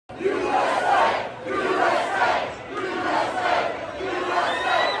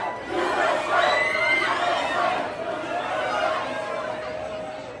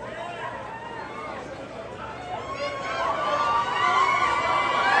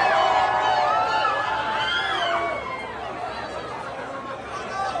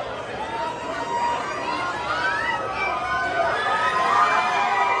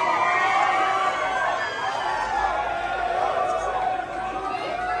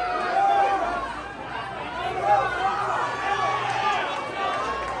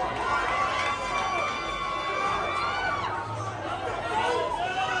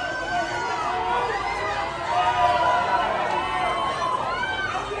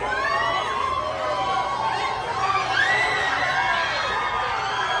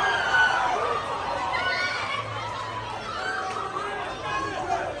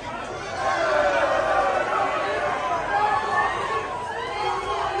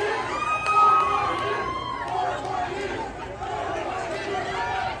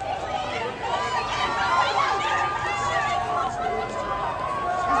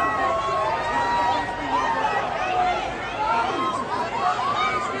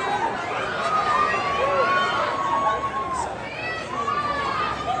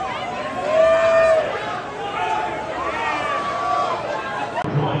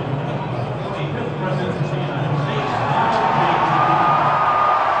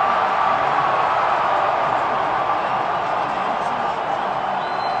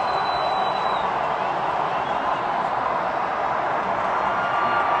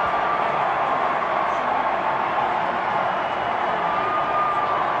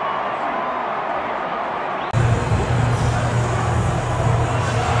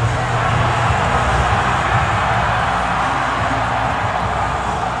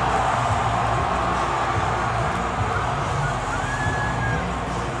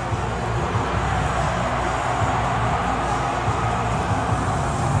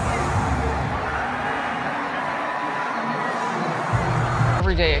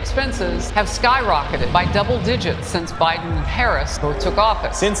Everyday expenses have skyrocketed by double digits since Biden and Harris both took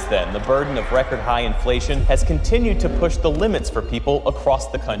office. Since then, the burden of record-high inflation has continued to push the limits for people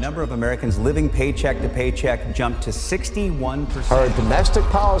across the country. The number of Americans living paycheck to paycheck jumped to 61%. Our domestic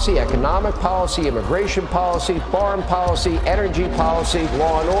policy, economic policy, immigration policy, foreign policy, energy policy,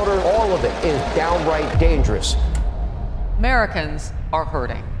 law and order, all of it is downright dangerous. Americans are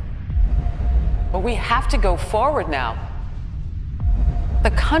hurting. But we have to go forward now. The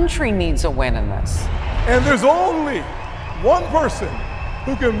country needs a win in this. And there's only one person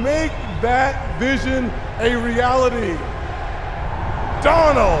who can make that vision a reality.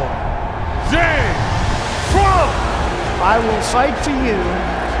 Donald J. Trump! I will fight for you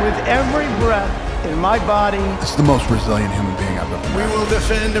with every breath in my body. This is the most resilient human being I've ever met. We will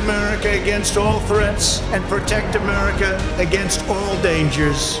defend America against all threats and protect America against all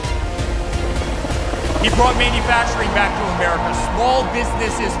dangers. He brought manufacturing back to America. Small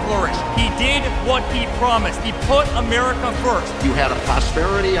businesses flourished. He did what he promised. He put America first. You had a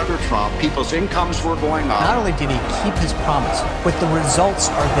prosperity under Trump. People's incomes were going up. Not only did he keep his promise, but the results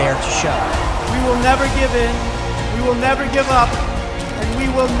are there to show. We will never give in. We will never give up. And we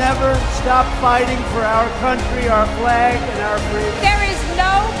will never stop fighting for our country, our flag, and our freedom. There is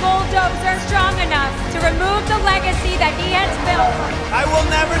no bulldozer strong enough to remove the legacy that he has built. I will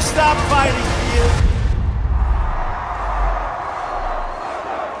never stop fighting for you.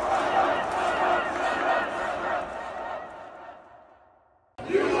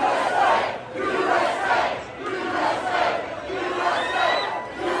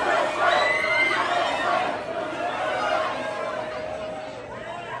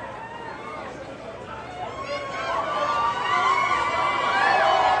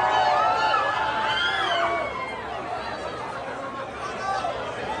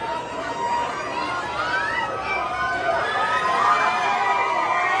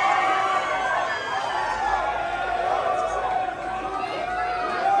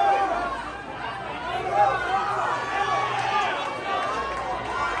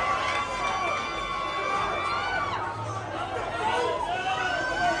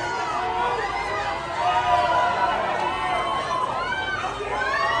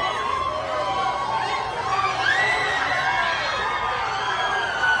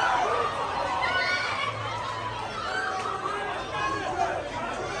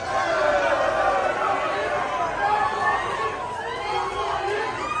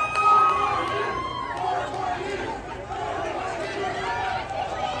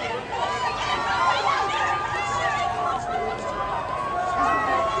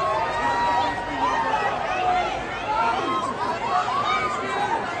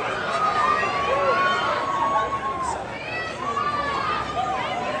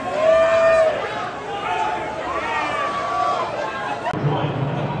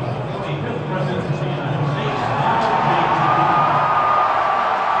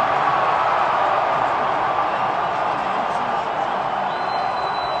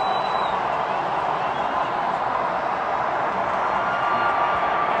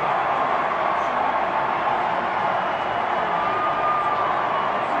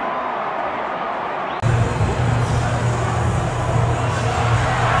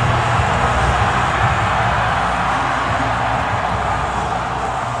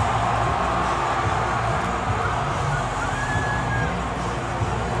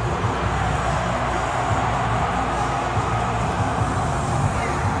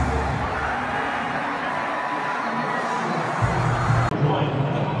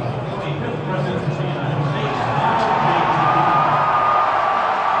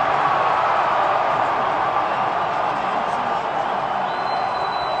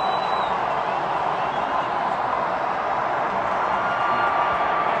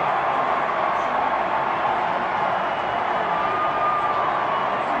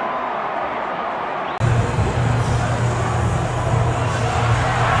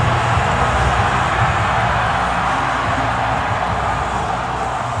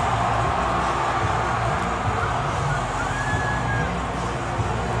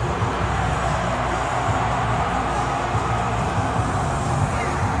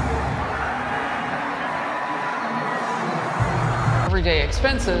 Everyday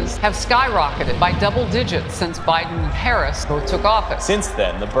expenses have skyrocketed by double digits since Biden and Harris both took office. Since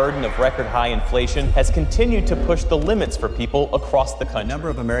then, the burden of record-high inflation has continued to push the limits for people across the country. The number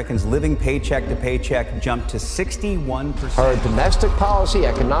of Americans living paycheck to paycheck jumped to 61%. Our domestic policy,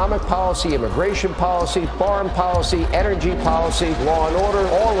 economic policy, immigration policy, foreign policy, energy policy, law and order,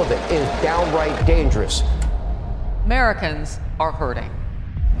 all of it is downright dangerous. Americans are hurting.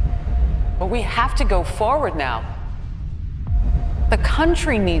 But we have to go forward now. The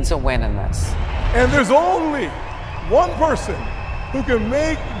country needs a win in this. And there's only one person who can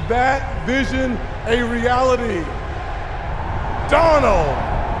make that vision a reality. Donald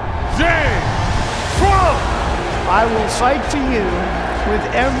J. Trump! I will fight for you with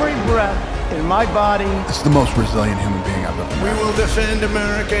every breath in my body. This is the most resilient human being I've ever met. We will defend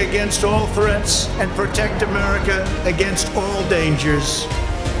America against all threats and protect America against all dangers.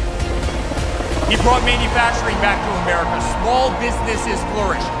 He brought manufacturing back to America. Small businesses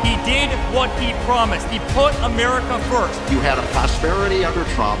flourished. He did what he promised. He put America first. You had a prosperity under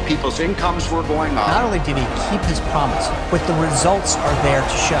Trump. People's incomes were going up. Not only did he keep his promise, but the results are there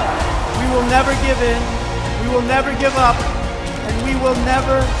to show. We will never give in. We will never give up. And we will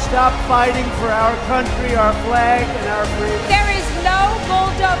never stop fighting for our country, our flag, and our freedom. There is no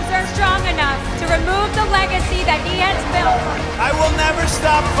bulldozer strong enough to remove the legacy that he has built. I will never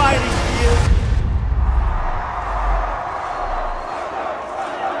stop fighting.